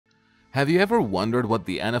Have you ever wondered what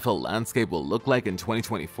the NFL landscape will look like in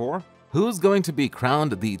 2024? Who's going to be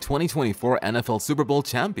crowned the 2024 NFL Super Bowl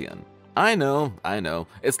champion? I know,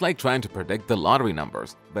 it's like trying to predict the lottery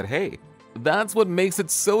numbers, but hey, that's what makes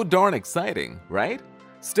it so darn exciting, right?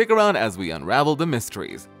 Stick around as we unravel the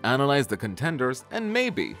mysteries, analyze the contenders, and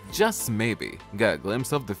maybe, just maybe, get a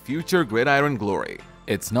glimpse of the future gridiron glory.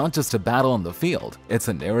 It's not just a battle on the field, it's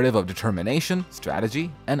a narrative of determination,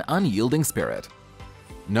 strategy, and unyielding spirit.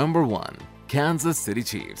 Number 1. Kansas City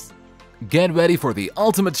Chiefs. Get ready for the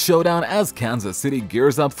ultimate showdown as Kansas City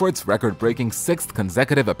gears up for its record-breaking 6th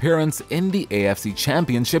consecutive appearance in the AFC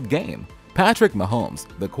Championship game. Patrick Mahomes,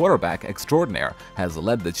 the quarterback extraordinaire, has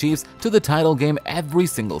led the Chiefs to the title game every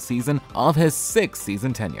single season of his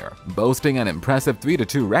 6-season tenure, boasting an impressive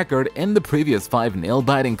 3-2 record in the previous 5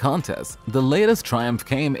 nail-biting contests. The latest triumph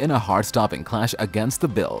came in a heart-stopping clash against the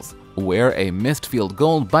Bills, where a missed field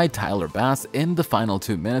goal by Tyler Bass in the final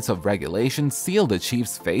 2 minutes of regulation sealed the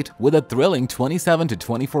Chiefs' fate with a thrilling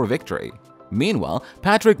 27-24 victory. Meanwhile,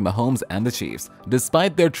 Patrick Mahomes and the Chiefs,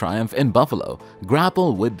 despite their triumph in Buffalo,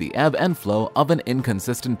 grapple with the ebb and flow of an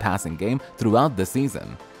inconsistent passing game throughout the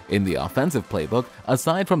season. In the offensive playbook,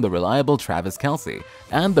 aside from the reliable Travis Kelce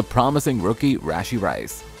and the promising rookie Rashee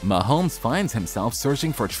Rice, Mahomes finds himself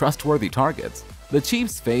searching for trustworthy targets. The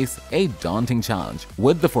Chiefs face a daunting challenge,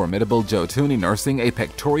 with the formidable Joe Thuney nursing a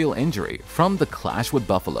pectoral injury from the clash with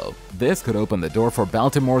Buffalo. This could open the door for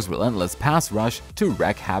Baltimore's relentless pass rush to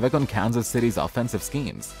wreak havoc on Kansas City's offensive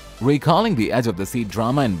schemes. Recalling the edge-of-the-seat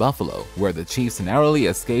drama in Buffalo, where the Chiefs narrowly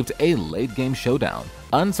escaped a late-game showdown,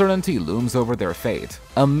 uncertainty looms over their fate.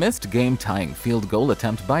 A missed game-tying field goal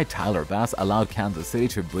attempt by Tyler Bass allowed Kansas City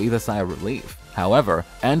to breathe a sigh of relief. However,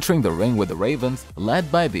 entering the ring with the Ravens, led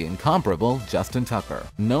by the incomparable Justin Tucker,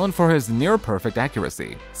 known for his near-perfect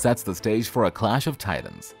accuracy, sets the stage for a clash of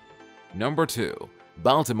titans. Number 2.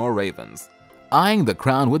 Baltimore Ravens. Eyeing the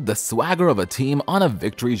crown with the swagger of a team on a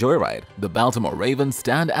victory joyride, the Baltimore Ravens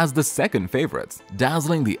stand as the second favorites,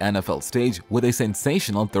 dazzling the NFL stage with a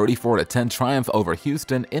sensational 34-10 triumph over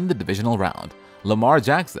Houston in the divisional round. Lamar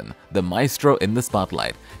Jackson, the maestro in the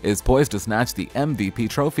spotlight, is poised to snatch the MVP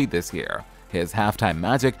trophy this year. His halftime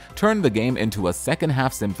magic turned the game into a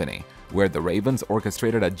second-half symphony, where the Ravens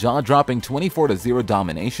orchestrated a jaw-dropping 24-0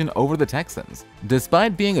 domination over the Texans.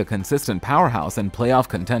 Despite being a consistent powerhouse and playoff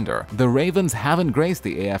contender, the Ravens haven't graced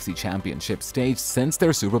the AFC Championship stage since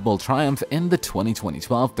their Super Bowl triumph in the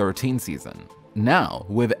 2012-13 season. Now,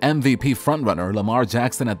 with MVP frontrunner Lamar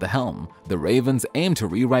Jackson at the helm, the Ravens aim to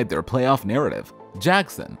rewrite their playoff narrative.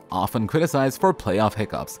 Jackson, often criticized for playoff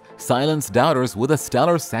hiccups, silenced doubters with a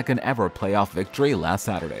stellar second-ever playoff victory last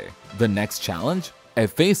Saturday. The next challenge? A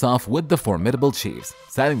face-off with the formidable Chiefs,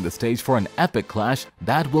 setting the stage for an epic clash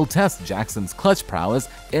that will test Jackson's clutch prowess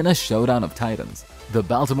in a showdown of titans. The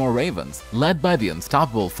Baltimore Ravens, led by the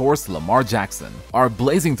unstoppable force Lamar Jackson, are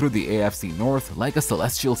blazing through the AFC North like a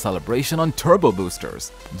celestial celebration on turbo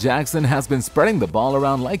boosters. Jackson has been spreading the ball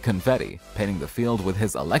around like confetti, painting the field with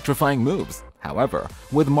his electrifying moves. However,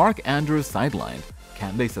 with Mark Andrews sidelined,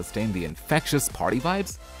 can they sustain the infectious party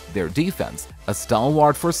vibes? Their defense, a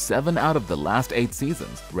stalwart for 7 out of the last 8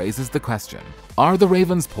 seasons, raises the question: are the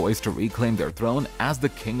Ravens poised to reclaim their throne as the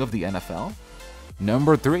king of the NFL?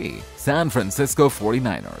 Number 3. San Francisco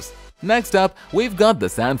 49ers. Next up, we've got the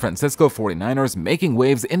San Francisco 49ers making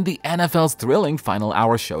waves in the NFL's thrilling Final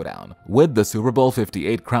Hour showdown. With the Super Bowl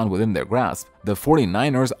 58 crown within their grasp, the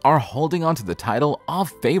 49ers are holding on to the title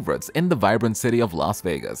of favorites in the vibrant city of Las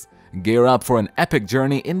Vegas. Gear up for an epic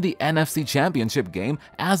journey in the NFC Championship game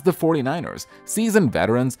as the 49ers, seasoned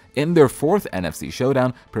veterans in their 4th NFC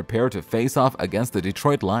showdown, prepare to face off against the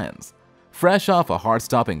Detroit Lions. Fresh off a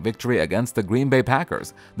heart-stopping victory against the Green Bay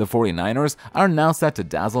Packers, the 49ers are now set to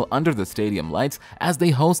dazzle under the stadium lights as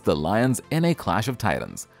they host the Lions in a clash of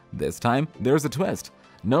titans. This time, there's a twist.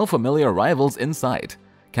 No familiar rivals in sight.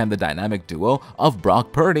 Can the dynamic duo of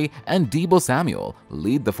Brock Purdy and Deebo Samuel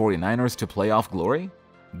lead the 49ers to playoff glory?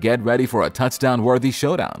 Get ready for a touchdown-worthy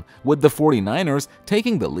showdown, with the 49ers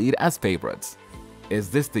taking the lead as favorites. Is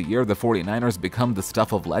this the year the 49ers become the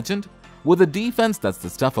stuff of legend? With a defense that's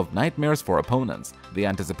the stuff of nightmares for opponents, the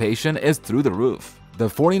anticipation is through the roof. The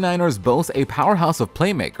 49ers boast a powerhouse of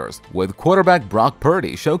playmakers, with quarterback Brock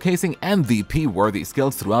Purdy showcasing MVP-worthy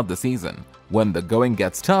skills throughout the season. When the going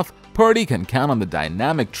gets tough, Purdy can count on the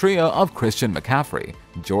dynamic trio of Christian McCaffrey,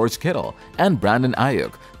 George Kittle, and Brandon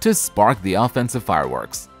Ayuk to spark the offensive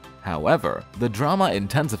fireworks. However, the drama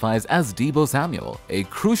intensifies as Deebo Samuel, a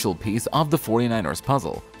crucial piece of the 49ers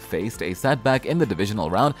puzzle, faced a setback in the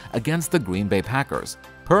divisional round against the Green Bay Packers.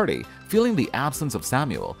 Purdy, feeling the absence of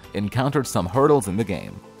Samuel, encountered some hurdles in the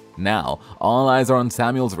game. Now, all eyes are on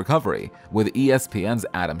Samuel's recovery, with ESPN's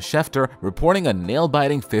Adam Schefter reporting a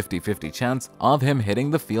nail-biting 50-50 chance of him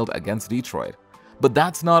hitting the field against Detroit. But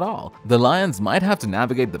that's not all. The Lions might have to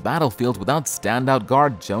navigate the battlefield without standout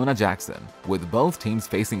guard Jonah Jackson, with both teams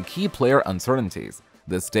facing key player uncertainties.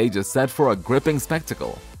 The stage is set for a gripping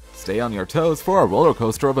spectacle. Stay on your toes for a roller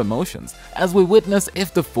coaster of emotions as we witness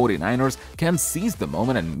if the 49ers can seize the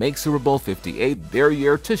moment and make Super Bowl 58 their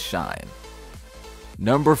year to shine.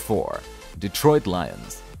 Number 4. Detroit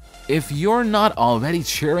Lions. If you're not already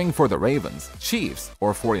cheering for the Ravens, Chiefs,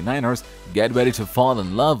 or 49ers, get ready to fall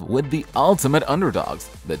in love with the ultimate underdogs,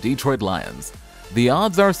 the Detroit Lions. The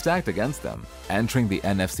odds are stacked against them, entering the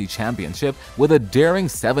NFC Championship with a daring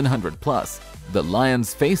 700+. The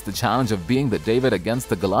Lions face the challenge of being the David against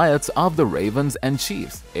the Goliaths of the Ravens and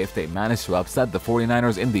Chiefs if they manage to upset the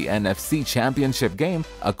 49ers in the NFC Championship game,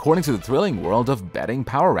 according to the thrilling world of betting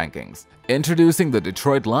power rankings. Introducing the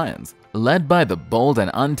Detroit Lions, led by the bold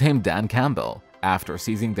and untamed Dan Campbell. After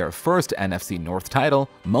seizing their first NFC North title,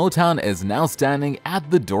 Motown is now standing at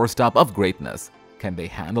the doorstep of greatness. Can they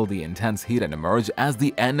handle the intense heat and emerge as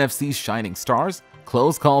the NFC's shining stars?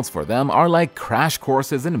 Close calls for them are like crash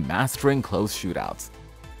courses in mastering close shootouts.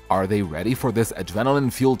 Are they ready for this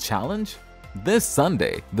adrenaline-fueled challenge? This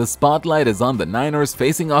Sunday, the spotlight is on the Niners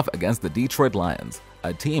facing off against the Detroit Lions,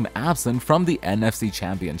 a team absent from the NFC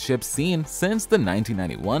Championship scene since the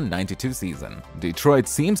 1991-92 season. Detroit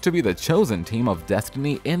seems to be the chosen team of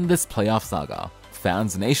destiny in this playoff saga.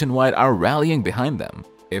 Fans nationwide are rallying behind them.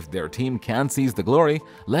 If their team can seize the glory,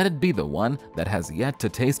 let it be the one that has yet to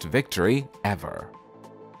taste victory ever.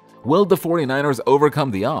 Will the 49ers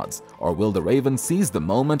overcome the odds, or will the Ravens seize the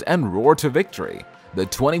moment and roar to victory? The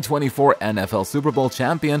 2024 NFL Super Bowl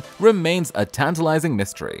champion remains a tantalizing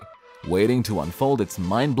mystery, waiting to unfold its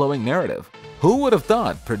mind-blowing narrative. Who would have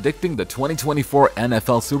thought predicting the 2024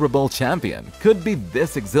 NFL Super Bowl champion could be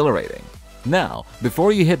this exhilarating? Now,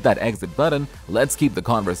 before you hit that exit button, let's keep the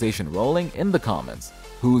conversation rolling in the comments.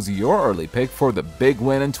 Who's your early pick for the big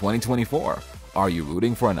win in 2024? Are you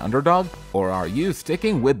rooting for an underdog, or are you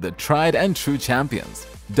sticking with the tried and true champions?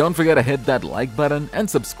 Don't forget to hit that like button and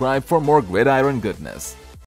subscribe for more gridiron goodness.